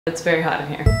It's very hot in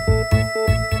here.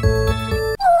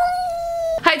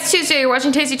 Hi, it's Tuesday. You're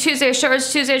watching Tasty Tuesday, a show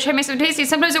it's Tuesday. I try to make something tasty.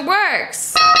 Sometimes it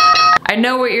works. I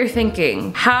know what you're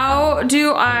thinking. How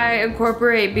do I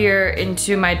incorporate beer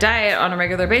into my diet on a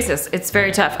regular basis? It's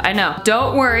very tough, I know.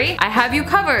 Don't worry, I have you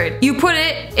covered. You put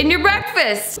it in your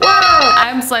breakfast. Whoa!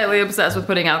 I'm slightly obsessed with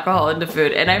putting alcohol into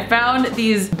food, and I found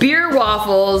these beer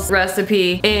waffles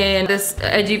recipe in this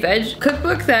Edgy Veg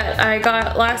cookbook that I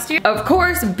got last year. Of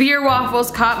course, beer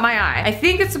waffles caught my eye. I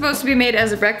think it's supposed to be made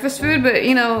as a breakfast food, but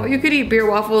you know, you could eat beer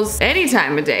waffles any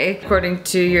time of day according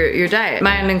to your diet.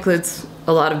 Mine includes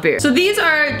a lot of beer. So these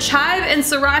are chive and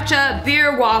sriracha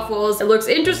beer waffles. It looks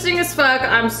interesting as fuck.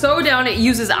 I'm so down. It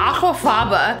uses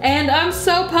aquafaba and I'm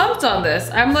so pumped on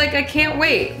this. I'm like, I can't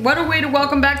wait. What a way to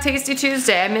welcome back Tasty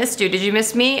Tuesday. I missed you. Did you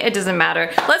miss me? It doesn't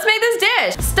matter. Let's make this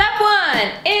dish. Step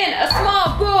one, in a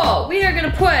small bowl, we are gonna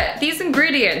put these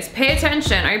ingredients. Pay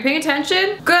attention. Are you paying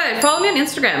attention? Good. Follow me on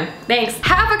Instagram. Thanks.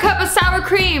 Half a cup of sour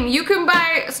cream. You can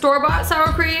buy store-bought sour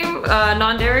cream,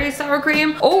 non-dairy sour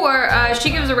cream, or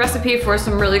she gives a recipe for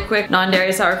some really quick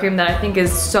non-dairy sour cream that I think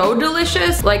is so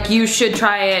delicious. Like, you should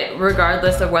try it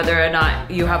regardless of whether or not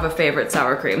you have a favorite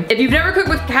sour cream. If you've never cooked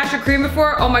with cashew cream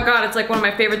before, oh my god, it's like one of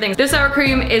my favorite things. This sour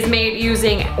cream is made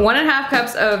using 1.5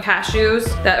 cups of cashews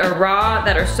that are raw,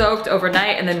 that are soaked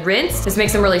overnight and then rinsed. This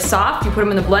makes them really soft. You put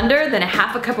them in the blender, then a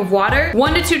half a cup of water,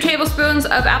 1 to 2 tablespoons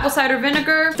of apple cider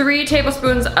vinegar, 3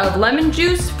 tablespoons of lemon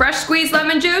juice, fresh squeezed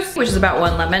lemon juice, which is about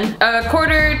 1 lemon, a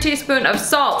 1/4 teaspoon of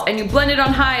salt, and you blend it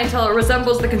on high until it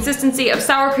resembles the consistency of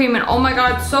sour cream, and oh my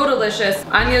god, so delicious.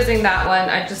 I'm using that one.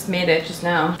 I just made it just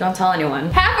now. Don't tell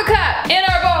anyone. Half a cup in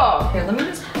our bowl. Here, let me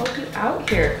just help you out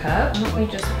here, cup. Why don't we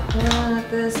just put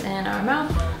this in our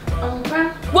mouth? Okay.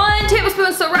 1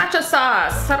 tablespoon sriracha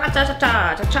sauce.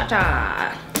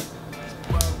 Sriracha.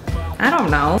 I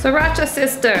don't know. Sriracha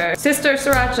sister. Sister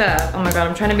sriracha. Oh my god,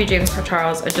 I'm trying to be James for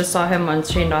Charles. I just saw him on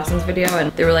Shane Dawson's video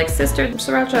and they were like, Sister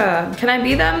sriracha. Can I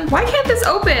be them? Why can't this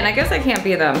open? I guess I can't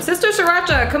be them. Sister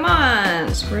sriracha, come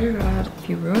on. Swear to god, if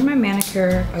you ruin my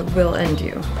manicure, I will end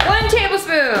you. 1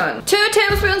 tablespoon. 2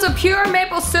 tablespoons of pure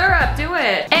maple syrup. Do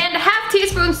it. And ½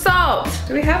 teaspoon salt.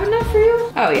 Do we have enough for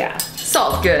you? Oh yeah.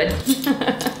 Salt, good.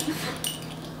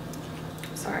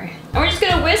 Sorry. And we're just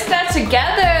gonna whisk that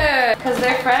together because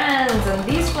they're friends and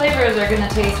these flavors are gonna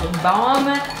taste bomb,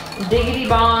 diggity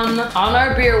bomb on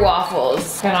our beer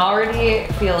waffles. I can already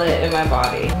feel it in my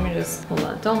body. Let me just, hold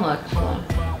on, don't look, hold on.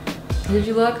 Did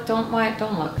you look? Don't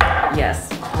look. Yes,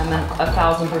 I'm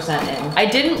 1000% in. I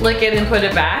didn't lick it and put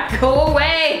it back. Go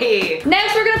away.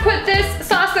 Next, we're gonna put this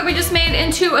sauce that we just made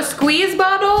into a squeeze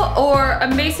bottle or a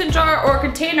mason jar or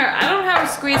container. I don't have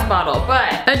a squeeze bottle,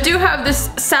 but I do have this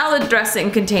salad dressing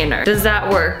container. Does that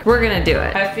work? We're gonna do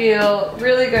it. I feel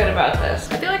really good about this.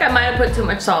 I feel like I might have put too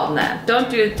much salt in that. Don't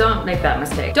make that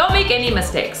mistake. Don't make any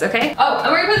mistakes, okay? Oh,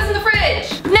 and we're gonna put this in the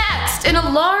fridge. Next, in a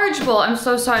large bowl, I'm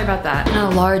so sorry about that. In a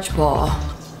large bowl,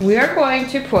 we are going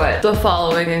to put the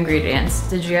following ingredients.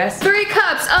 Did you guess? 3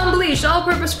 cups unbleached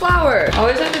all-purpose flour. I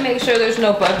always have to make sure there's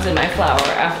no bugs in my flour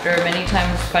after many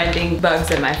times finding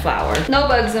bugs in my flour. No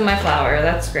bugs in my flour,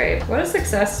 that's great. What a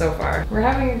success so far. We're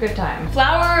having a good time.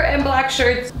 Flour and black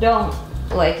shirts don't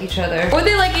like each other. Or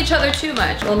they like each other too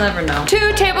much. We'll never know.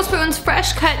 2 tablespoons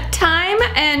fresh cut thyme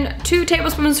and 2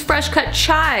 tablespoons fresh cut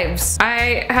chives.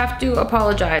 I have to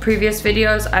apologize. Previous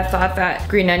videos, I thought that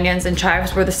green onions and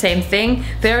chives were the same thing.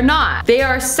 They're not. They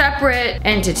are separate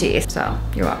entities. So,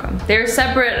 you're welcome. They're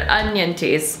separate onion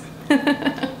teas.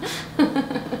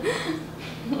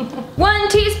 1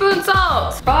 teaspoon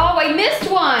salt. Oh, I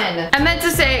missed one. I meant to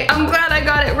say, I'm glad I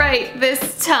got it right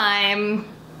this time.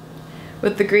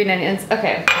 With the green onions.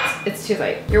 Okay, it's too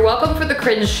late. You're welcome for the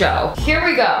cringe show. Here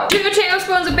we go. 2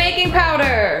 tablespoons of baking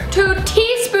powder. 2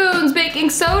 teaspoons baking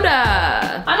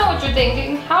soda. I know what you're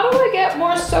thinking. How do I get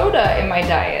more soda in my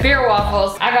diet? Beer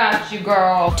waffles. I got you,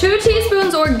 girl. 2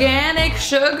 teaspoons organic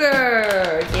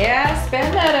sugar. Yeah,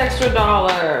 spend that extra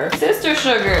 $1. Sister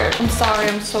sugar. I'm sorry,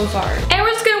 I'm so sorry. And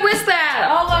we're just gonna whisk that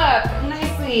all up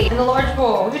nicely in the large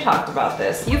bowl. We talked about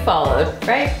this. You followed,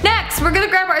 right? Next, we're gonna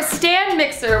grab our stand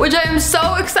mixer, which I am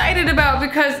so excited about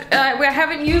because I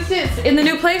haven't used it in the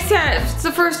new place yet. It's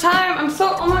the first time. I'm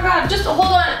so, oh my god. Just hold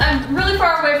on. I'm really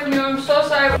far away from you. I'm so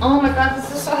sorry. Oh my god,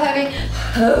 this is so heavy.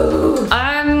 Oh,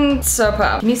 I'm so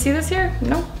pumped. Can you see this here?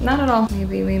 Nope, not at all.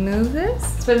 Maybe we move this?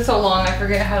 It's been so long, I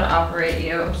forget how to operate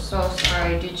you. I'm so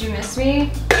sorry. Did you miss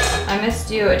me? I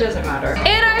missed you, it doesn't matter.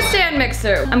 In our stand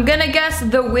mixer, I'm gonna guess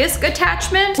the whisk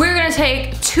attachment. We're gonna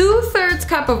take 2/3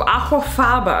 cup of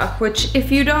aquafaba, which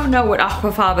if you don't know what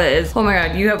aquafaba is, oh my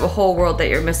god, you have a whole world that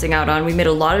you're missing out on. We made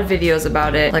a lot of videos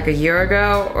about it like a year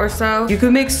ago or so. You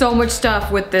can make so much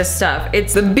stuff with this stuff.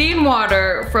 It's the bean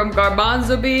water from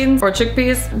garbanzo beans or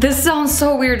chickpeas. This sounds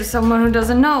so weird to someone who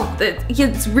doesn't know.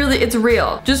 It's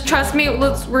real. Just trust me,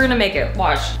 we're gonna make it.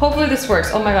 Watch. Hopefully this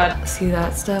works. Oh my god. See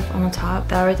that stuff on the top?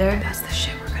 That right there? That's the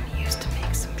shit we're gonna use to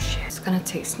make some shit. It's gonna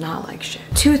taste not like shit.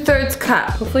 2/3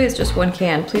 cup. Hopefully it's just 1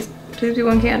 can. Please do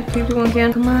 1 can. Please do 1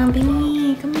 can. Come on,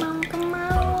 baby. Come on, come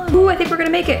on. Ooh, I think we're gonna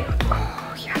make it.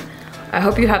 Oh yeah. I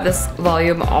hope you have this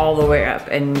volume all the way up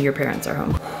and your parents are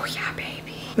home. Oh yeah, baby.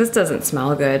 This doesn't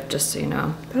smell good, just so you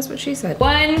know. That's what she said.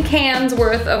 1 can's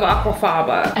worth of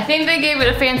aquafaba. I think they gave it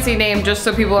a fancy name just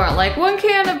so people aren't like, 1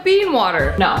 can of bean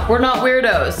water. No, we're not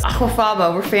weirdos.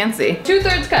 Aquafaba, we're fancy.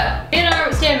 2/3 cup in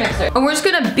our stand mixer. And we're just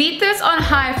gonna beat this on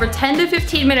high for 10 to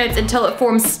 15 minutes until it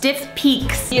forms stiff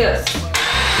peaks. Yes.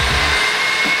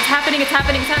 Happening, it's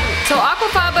happening, it's happening. So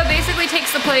aquafaba basically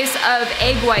takes the place of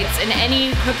egg whites in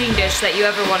any cooking dish that you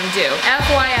ever want to do.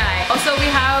 FYI. Also, we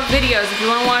have videos. If you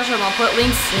want to watch them, I'll put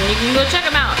links and you can go check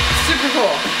them out. Super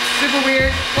cool. Super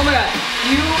weird. Oh my god.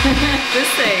 This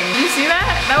thing. You see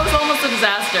that? That was almost a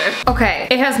disaster. Okay,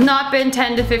 it has not been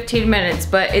 10 to 15 minutes,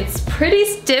 but it's pretty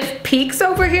stiff peaks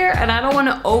over here and I don't want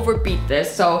to overbeat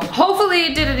this. So hopefully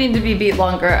it didn't need to be beat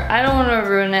longer. I don't want to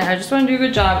ruin it. I just want to do a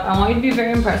good job. I want you to be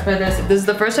very impressed by this. If this is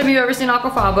the first time you've ever seen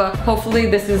aquafaba, hopefully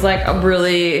this is like a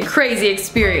really crazy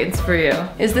experience for you.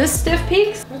 Is this stiff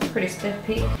peaks? That's a pretty stiff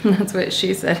peak. That's what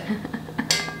she said.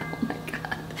 Oh my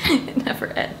god, it never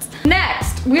ends.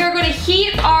 Next, we are going to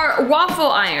heat our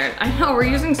waffle iron. I know, we're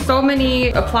using so many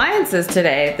appliances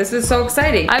today. This is so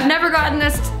exciting. I've never gotten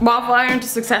this waffle iron to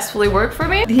successfully work for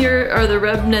me. Here are the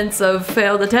remnants of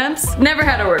failed attempts. Never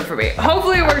had it work for me.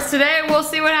 Hopefully it works today. We'll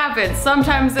see what happens.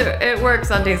 Sometimes it works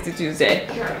on Tasty Tuesday.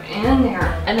 And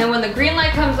there. And then when the green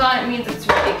light comes on, it means it's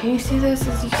ready. Can you see this?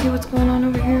 You see what's going on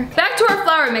over here? Back to our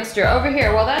flour mixture over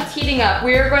here. While that's heating up,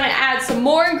 we are going to add some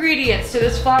more ingredients to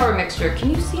this flour mixture. Can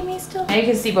you see me still? And you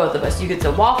can see both of us. You get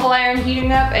the waffle iron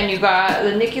heating up and you got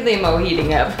the Nikki Limo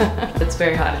heating up. It's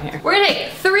very hot in here. We're gonna take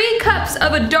 3 cups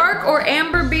of a dark or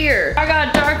amber beer. I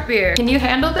got a dark beer. Can you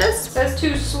handle this? It says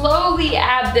to slowly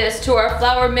add this to our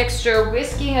flour mixture,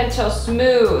 whisking until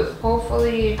smooth.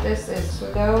 Hopefully this is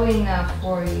slow enough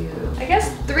for you. I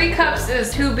guess 3 cups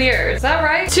is 2 beers. Is that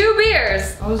right? 2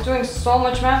 beers! I was doing so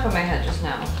much math in my head just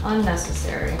now.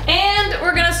 Unnecessary. And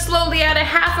we're gonna slowly add a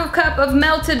 1/2 cup of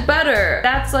melted butter.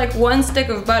 That's like 1 stick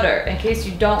of butter, in case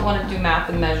you don't want to do math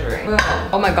and measuring.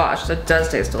 Oh my gosh, that does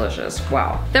taste delicious.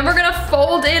 Wow. Then we're gonna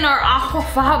fold in our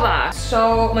aquafaba.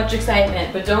 So much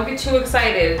excitement, but don't get too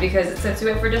excited because it sets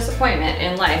you up for disappointment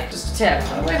in life. Just a tip.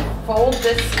 How do I fold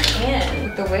this in?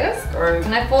 With the whisk? Or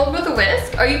can I fold with a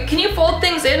whisk? Can you fold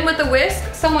things in with a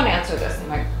whisk? Someone answer this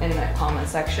in the comment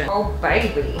section. Oh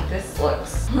baby, this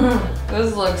looks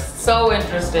so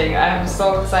interesting. I'm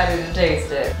so excited to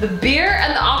taste it. The beer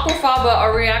and the aquafaba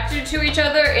are reacting to each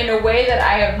other in a way that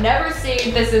I have never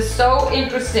seen. This is so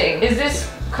interesting. Is this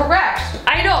correct?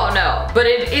 I don't know, but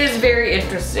it is very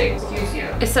interesting. Excuse you.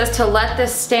 It says to let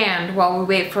this stand while we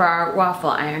wait for our waffle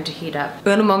iron to heat up.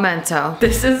 Un momento.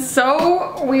 This is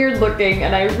so weird looking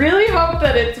and I really hope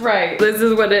that it's right. This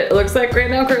is what it looks like right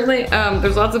now currently.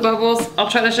 There's lots of bubbles. I'll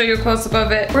try to show you a close up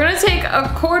of it. We're gonna take a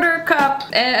 1/4 cup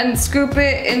and scoop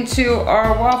it into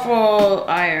our waffle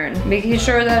iron, making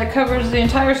sure that it covers the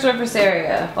entire surface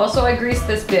area. Also, I greased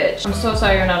this bitch. I'm so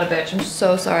sorry you're not a bitch. I'm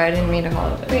so sorry, I didn't mean to call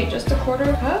it a bitch. Wait, just a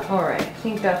 1/4 cup? All right, I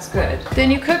think that's good.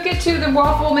 Then you cook it to the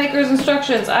waffle maker's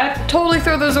instructions. I totally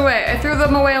threw those away. I threw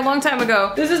them away a long time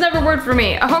ago. This has never worked for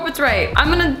me. I hope it's right. I'm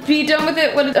gonna be done with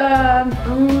it when,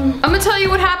 I'm gonna tell you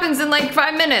what happens in like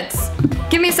 5 minutes.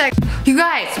 Give me a sec. You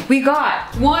guys, we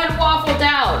got 1 waffle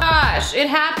down. Gosh, it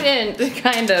happened.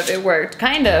 Kind of, it worked.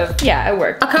 Kind of, yeah, it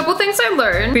worked. A couple things I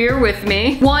learned, bear with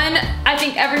me. 1, I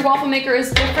think every waffle maker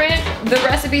is different. The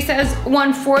recipe says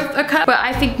 1/4 a cup, but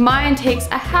I think mine takes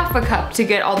a 1/2 cup to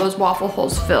get all those waffle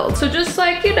holes filled. So just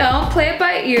like, you know, play it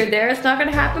by ear there. It's not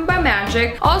gonna happen by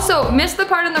magic. Also, missed the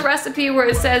part in the recipe where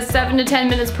it says 7 to 10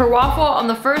 minutes per waffle. On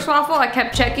the first waffle, I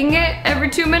kept checking it every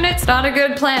 2 minutes. Not a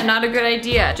good plan, not a good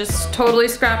idea. Just totally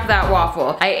scrapped that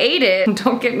waffle. I ate it,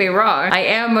 don't get me wrong. I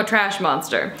am a trash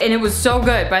monster. And it was so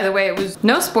good, by the way. It was,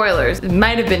 no spoilers, it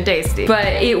might have been tasty, but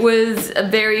it was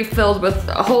very filled with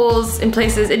holes in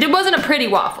places. It wasn't a pretty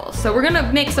waffle, so we're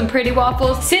gonna make some pretty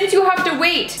waffles. Since you have to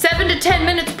wait 7 to 10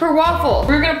 minutes per waffle,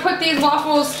 we're gonna put these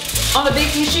waffles on a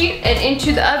baking sheet and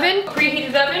into the oven,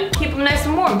 preheated oven. Keep them nice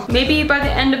and warm. Maybe by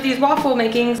the end of these waffle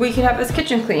makings, we can have this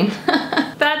kitchen clean.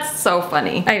 That's so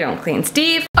funny. I don't clean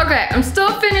Steve. Okay, I'm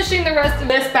still finishing the rest of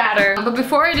this batter. But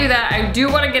before I do that, I do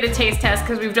want to get a taste test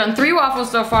because we've done 3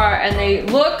 waffles so far and they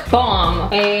look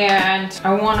bomb. And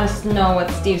I want to know what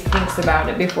Steve thinks about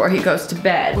it before he goes to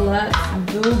bed. Let's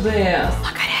do this.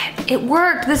 Look at it. It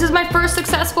worked. This is my first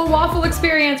successful waffle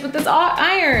experience with this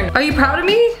iron. Are you proud of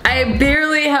me? I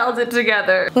barely held it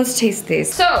together. Let's taste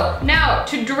these. So now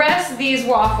to dress these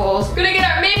waffles, we're gonna get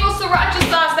our maple sriracha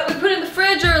sauce that we put in the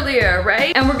fridge earlier,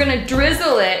 right? And we're gonna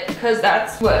drizzle it because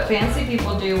that's what fancy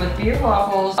people do with beer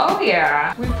waffles. Oh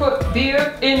yeah, we put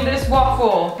beer in this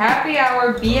waffle. Happy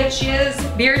hour, bitches.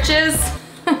 Beerches.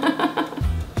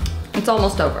 It's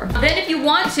almost over. Then if you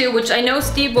want to, which I know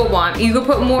Steve will want, you can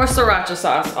put more sriracha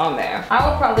sauce on there. I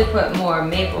will probably put more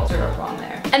maple syrup on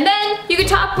there. And then you can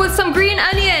top with some green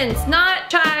onions, not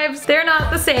chives. They're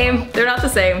not the same. They're not the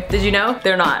same. Did you know?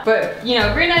 They're not. But you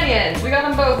know, green onions, we got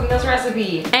them both in this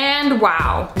recipe. And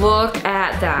wow, look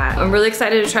at that. I'm really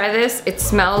excited to try this. It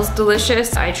smells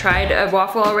delicious. I tried a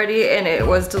waffle already and it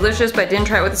was delicious, but I didn't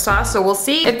try it with the sauce. So we'll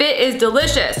see if it is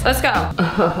delicious. Let's go.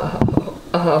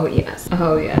 Oh yes,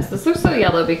 oh yes. This looks so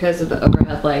yellow because of the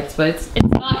overhead lights, but it's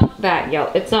not that yellow.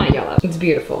 It's not yellow. It's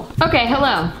beautiful. Okay,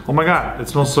 hello. Oh my god, it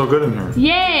smells so good in here.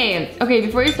 Yay! Okay,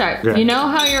 before you start, you know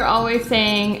how you're always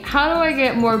saying, how do I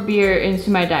get more beer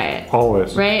into my diet?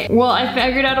 Always. Right? Well, I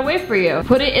figured out a way for you.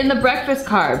 Put it in the breakfast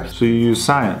carbs. So you use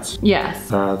science? Yes.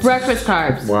 Breakfast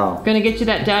carbs. Wow. Gonna get you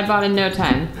that dad bod in no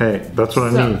time. Hey, that's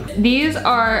what I need. These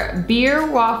are beer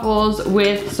waffles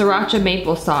with sriracha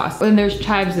maple sauce, and there's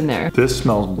chives in there. This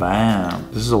smells bam.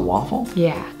 This is a waffle?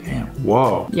 Yeah. Damn.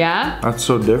 Whoa. Yeah? That's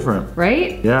so different.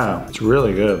 Right? Yeah, it's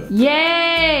really good.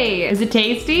 Yay! Is it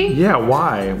tasty? Yeah,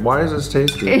 why? Why is this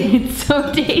tasty? It's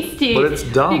so tasty. But it's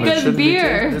dumb. Because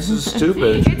beer. This is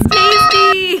stupid. It's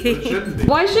tasty. It shouldn't be.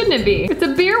 Why shouldn't it be? It's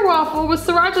a beer waffle with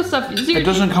sriracha stuff. It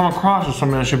doesn't come across as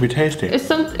something that should be tasty.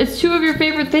 It's 2 of your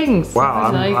favorite things.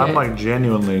 Wow, I'm like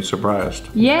genuinely surprised.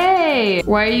 Yay!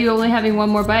 Why are you only having 1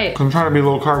 more bite? I'm trying to be a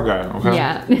low carb guy, okay?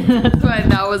 Yeah, that's why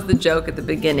that was the joke at the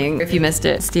beginning. If you missed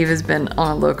it, Steve has been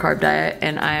on a low carb diet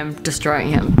and I am destroying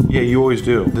him. Yeah, you always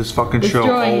do. This fucking show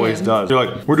always does. You're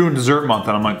like, we're doing dessert month,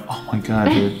 and I'm like, oh my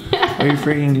god, dude. Are you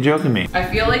freaking joking me? I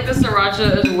feel like the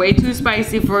sriracha is way too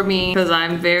spicy for me because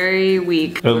I'm very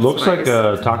weak. It looks like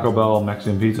a Taco Bell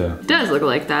Mexican pizza. It does look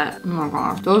like that. Oh my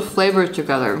gosh, those flavors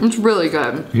together. It's really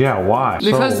good. Yeah, why?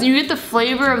 Because you get the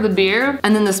flavor of the beer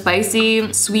and then the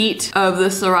spicy, sweet of the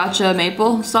sriracha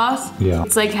maple sauce. Yeah.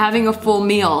 It's like having a full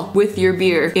meal with your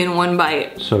beer in 1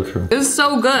 bite. So true. It's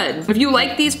so good. If you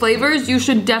like these flavors, you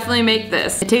should definitely make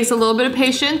this. It takes a little bit of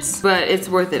patience, but it's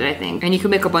worth it, I think. And you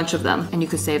can make a bunch of them and you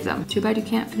can save them. Too bad you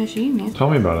can't finish eating it. Tell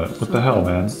me about it. What the hell,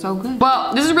 man? So good.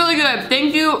 Well, this is really good.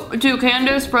 Thank you to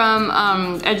Candace from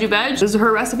Edgy Veg. This is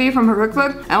her recipe from her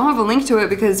cookbook. I don't have a link to it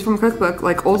because it's from cookbook,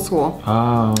 like old school.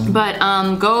 But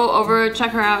go over,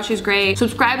 check her out. She's great.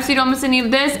 Subscribe so you don't miss any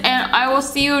of this, and I will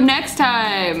see you next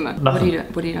time. Nothing. What are you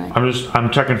doing? What are you doing?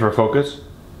 I'm checking for focus.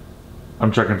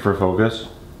 I'm checking for focus.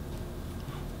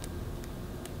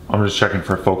 I'm just checking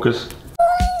for focus.